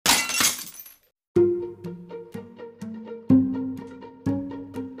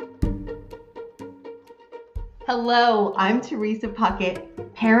Hello, I'm Teresa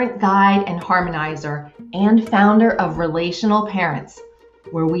Puckett, parent guide and harmonizer, and founder of Relational Parents,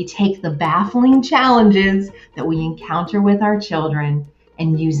 where we take the baffling challenges that we encounter with our children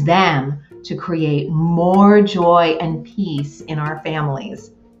and use them to create more joy and peace in our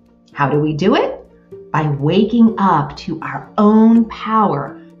families. How do we do it? By waking up to our own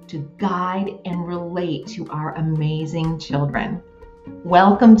power to guide and relate to our amazing children.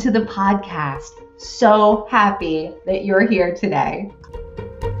 Welcome to the podcast. So happy that you're here today.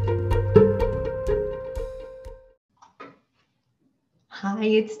 Hi,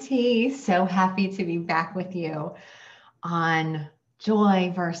 it's T. So happy to be back with you on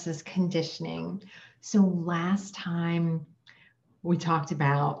joy versus conditioning. So last time we talked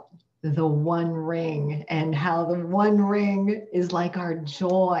about the one ring and how the one ring is like our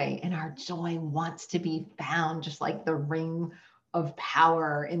joy, and our joy wants to be found just like the ring of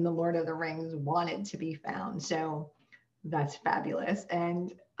power in the Lord of the Rings wanted to be found. So that's fabulous.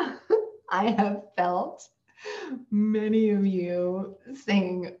 And I have felt many of you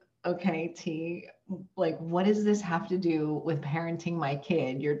saying, okay, T, like, what does this have to do with parenting my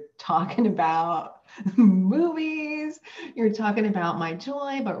kid? You're talking about movies, you're talking about my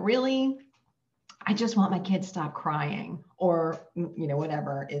joy, but really, I just want my kid to stop crying, or,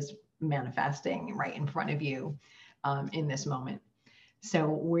 whatever is manifesting right in front of you in this moment. So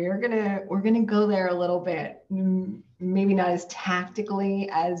we're gonna go there a little bit, maybe not as tactically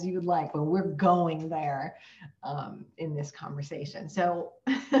as you'd like, but we're going there in this conversation. So,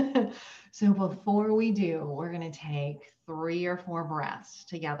 so before we do, we're gonna take 3 or 4 breaths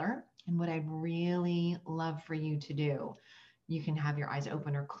together. And what I'd really love for you to do, you can have your eyes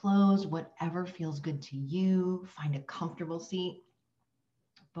open or closed, whatever feels good to you. Find a comfortable seat.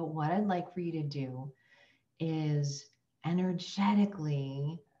 But what I'd like for you to do is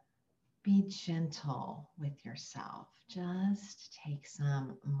energetically be gentle with yourself. Just take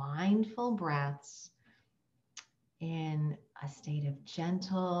some mindful breaths in a state of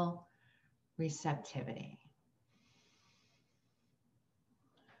gentle receptivity.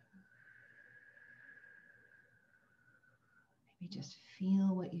 Maybe just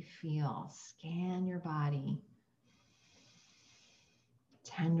feel what you feel. Scan your body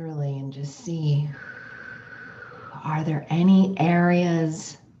tenderly and just see, are there any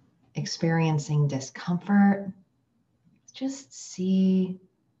areas experiencing discomfort? Just see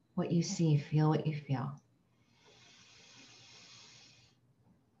what you see, feel what you feel.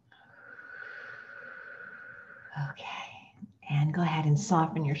 Okay, and go ahead and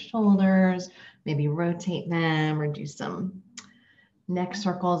soften your shoulders, maybe rotate them or do some neck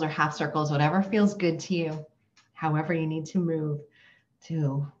circles or half circles, whatever feels good to you, however you need to move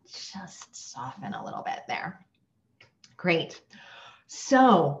to just soften a little bit there. Great.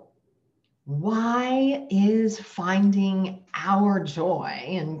 So why is finding our joy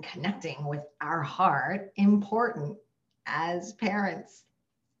and connecting with our heart important as parents?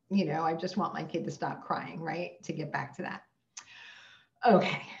 I just want my kid to stop crying, right? To get back to that.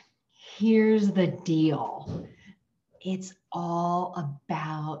 Okay, here's the deal. It's all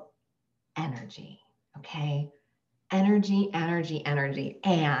about energy, okay? Energy, energy, energy.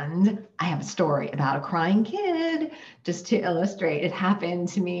 And I have a story about a crying kid just to illustrate. It happened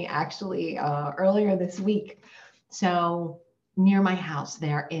to me actually earlier this week. So near my house,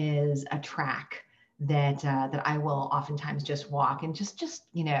 there is a track that I will oftentimes just walk and just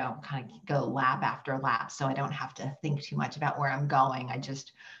kind of go lap after lap, so I don't have to think too much about where I'm going. I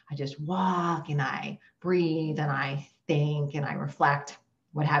just walk and I breathe and I think and I reflect,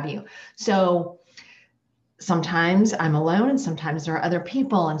 what have you. So sometimes I'm alone and sometimes there are other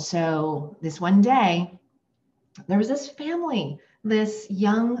people. And so this one day, there was this family, this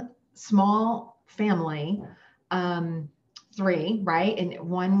young, small family, 3, right? And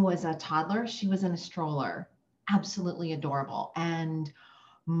one was a toddler. She was in a stroller, absolutely adorable. And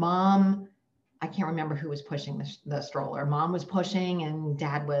mom, I can't remember who was pushing the stroller. Mom was pushing and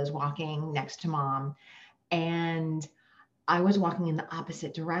dad was walking next to mom. And I was walking in the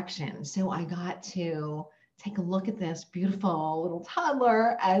opposite direction. So I got to take a look at this beautiful little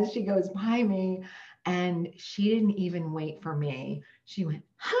toddler as she goes by me. And she didn't even wait for me. She went,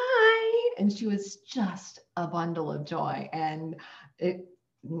 hi. And she was just a bundle of joy. And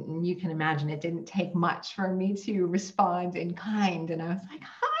you can imagine it didn't take much for me to respond in kind. And I was like,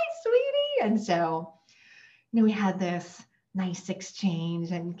 hi, sweetie. And so, we had this nice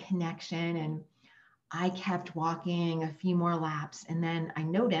exchange and connection. And I kept walking a few more laps, and then I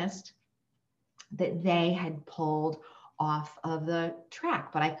noticed that they had pulled off of the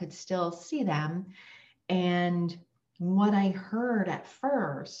track, but I could still see them. And what I heard at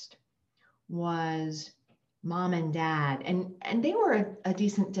first was mom and dad, and they were a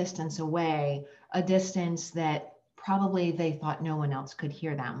decent distance away, a distance that probably they thought no one else could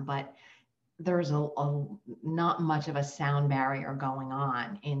hear them, but there's a not much of a sound barrier going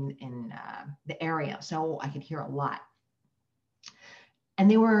on in the area, so I could hear a lot. And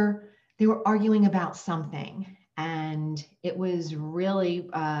they were arguing about something, and it was really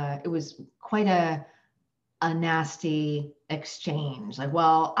it was quite a nasty exchange. Like,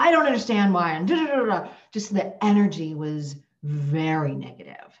 well, I don't understand why, and da, da, da, da. Just the energy was very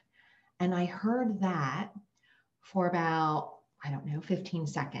negative. And I heard that for about, I don't know, 15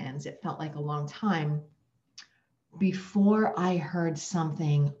 seconds. It felt like a long time before I heard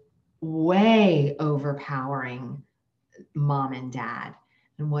something way overpowering mom and dad.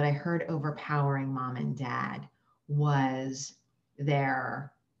 And what I heard overpowering mom and dad was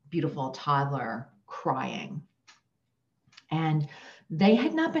their beautiful toddler crying. And they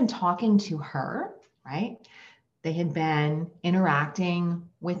had not been talking to her, right? They had been interacting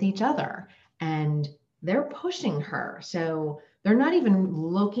with each other, and they're pushing her. So they're not even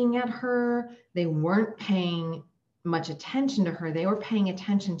looking at her. They weren't paying much attention to her. They were paying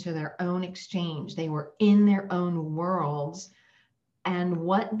attention to their own exchange. They were in their own worlds. And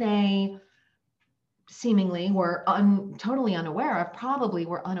what they seemingly were totally unaware of, probably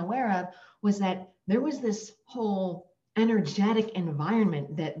were unaware of, was that there was this whole energetic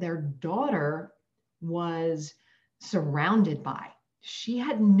environment that their daughter was surrounded by. She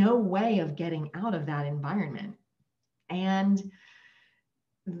had no way of getting out of that environment. And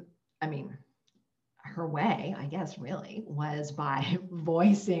I mean, her way, I guess, really was by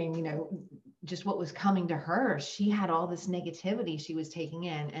voicing, just what was coming to her. She had all this negativity she was taking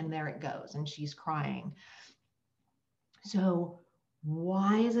in, and there it goes, and she's crying. So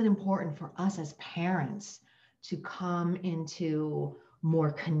why is it important for us as parents to come into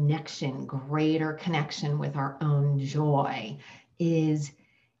more connection, greater connection with our own joy? Is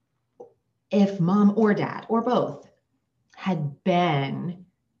if mom or dad or both had been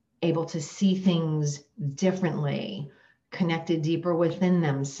able to see things differently, connected deeper within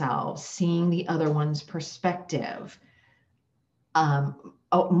themselves, seeing the other one's perspective,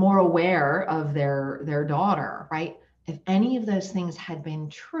 more aware of their daughter, right? If any of those things had been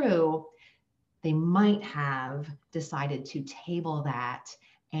true, they might have decided to table that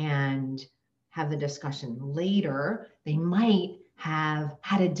and have the discussion later. They might have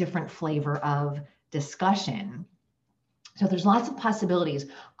had a different flavor of discussion. So there's lots of possibilities.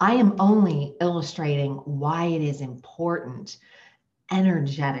 I am only illustrating why it is important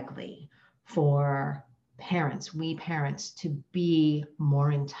energetically for parents, we parents, to be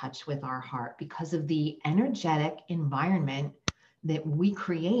more in touch with our heart because of the energetic environment that we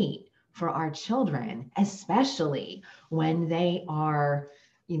create for our children, especially when they are,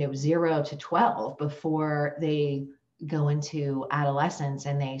 0 to 12, before they go into adolescence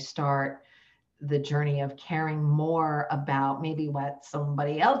and they start the journey of caring more about maybe what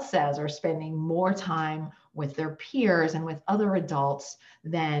somebody else says, or spending more time with their peers and with other adults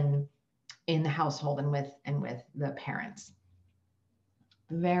than in the household and with the parents.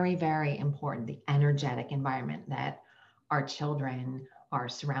 Very, very important, the energetic environment that our children are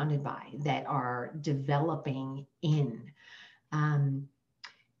surrounded by, that are developing in.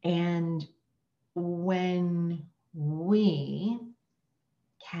 And when we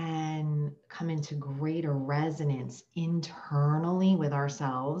can come into greater resonance internally with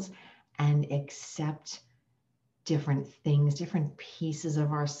ourselves and accept different things, different pieces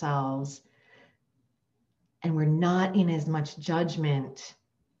of ourselves, and we're not in as much judgment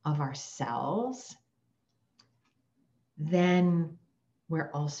of ourselves, then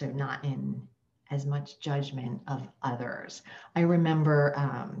we're also not in as much judgment of others. I remember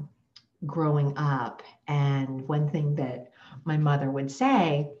growing up, and one thing that my mother would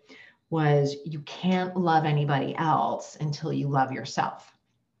say was, you can't love anybody else until you love yourself.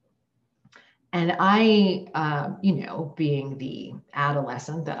 And I, being the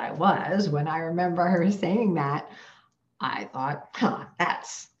adolescent that I was, when I remember her saying that, I thought,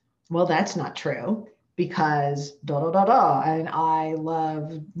 that's not true, because da da da da, and I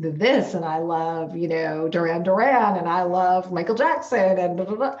love this, and I love, Duran Duran, and I love Michael Jackson, and da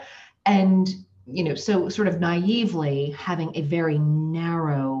da da. And, so sort of naively having a very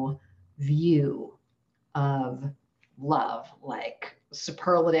narrow view of love, like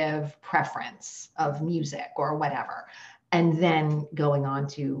superlative preference of music or whatever, and then going on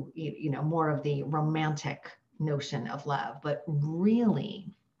to, more of the romantic notion of love. But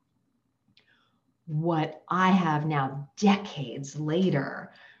really, what I have now, decades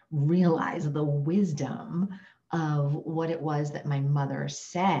later, realized the wisdom of what it was that my mother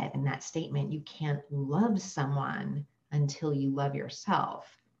said in that statement. You can't love someone until you love yourself.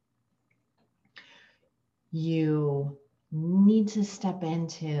 You need to step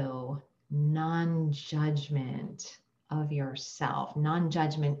into non-judgment of yourself,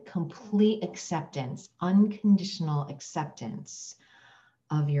 non-judgment, complete acceptance, unconditional acceptance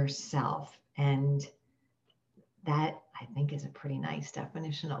of yourself. And that, I think, is a pretty nice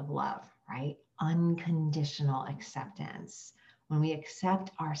definition of love, right? Unconditional acceptance. When we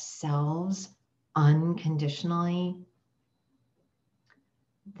accept ourselves unconditionally,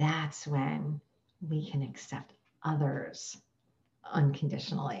 that's when we can accept others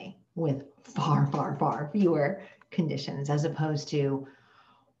unconditionally with far, far, far fewer conditions, as opposed to,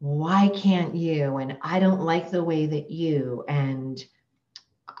 why can't you? And I don't like the way that you, and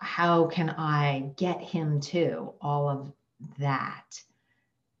how can I get him to? All of that.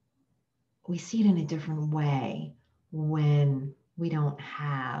 We see it in a different way when we don't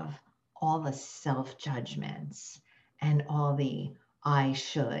have all the self-judgments and all the I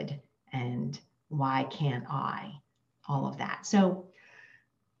should and why can't I, all of that. So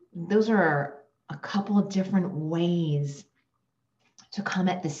those are a couple of different ways to come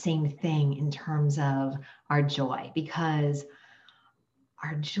at the same thing in terms of our joy, because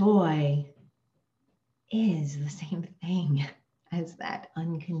our joy is the same thing as that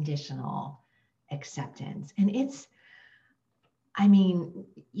unconditional acceptance. And it's, I mean,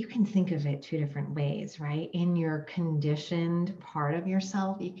 you can think of it two different ways, right? In your conditioned part of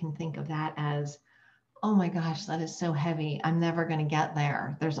yourself, you can think of that as, oh my gosh, that is so heavy. I'm never going to get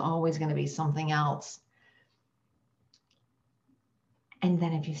there. There's always going to be something else. And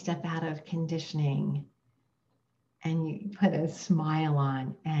then if you step out of conditioning and you put a smile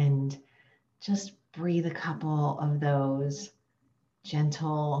on and just breathe a couple of those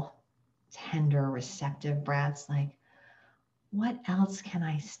gentle, tender, receptive breaths, like, what else can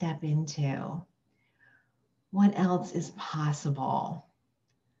I step into? What else is possible?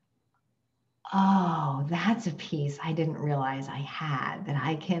 Oh, that's a piece I didn't realize I had, that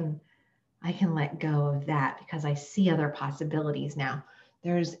I can let go of that because I see other possibilities now.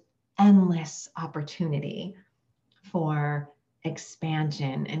 There's endless opportunity for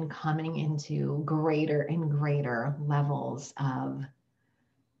expansion and coming into greater and greater levels of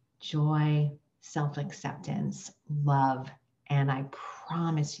joy, self-acceptance, love. And I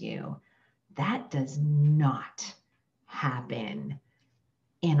promise you, that does not happen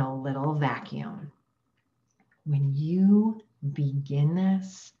in a little vacuum. When you begin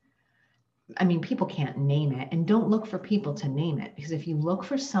this, I mean, people can't name it, and don't look for people to name it, because if you look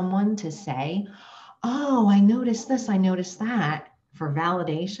for someone to say, oh, I noticed this, I noticed that, for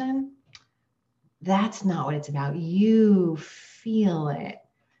validation, that's not what it's about. You feel it.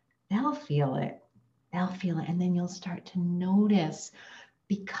 They'll feel it. They'll feel it. And then you'll start to notice,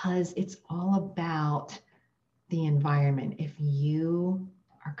 because it's all about the environment. If you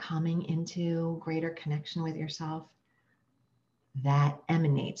are coming into greater connection with yourself, that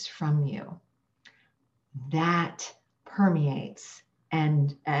emanates from you. That permeates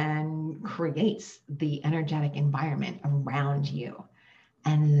and creates the energetic environment around you.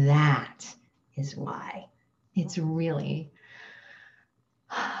 And that is why it's really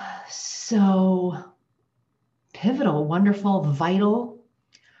so pivotal, wonderful, vital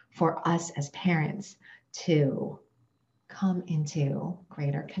for us as parents to come into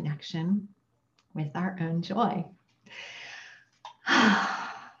greater connection with our own joy.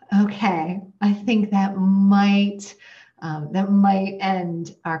 Okay, I think that might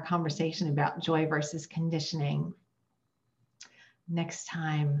end our conversation about joy versus conditioning. Next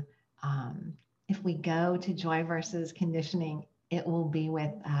time, if we go to joy versus conditioning, it will be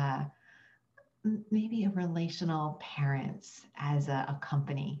with maybe a relational parents as a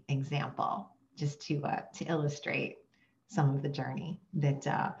company example, just to illustrate some of the journey that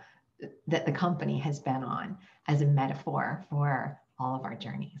the company has been on as a metaphor for all of our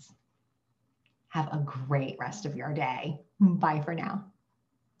journeys. Have a great rest of your day. Bye for now.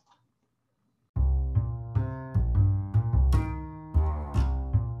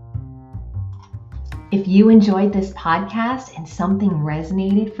 If you enjoyed this podcast and something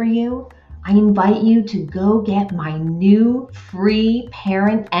resonated for you, I invite you to go get my new free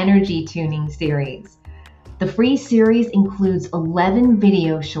Parent Energy Tuning series. The free series includes 11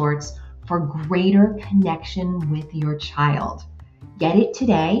 video shorts for greater connection with your child. Get it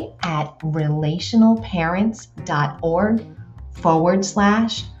today at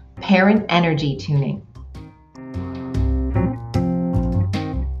relationalparents.org/parent energy tuning.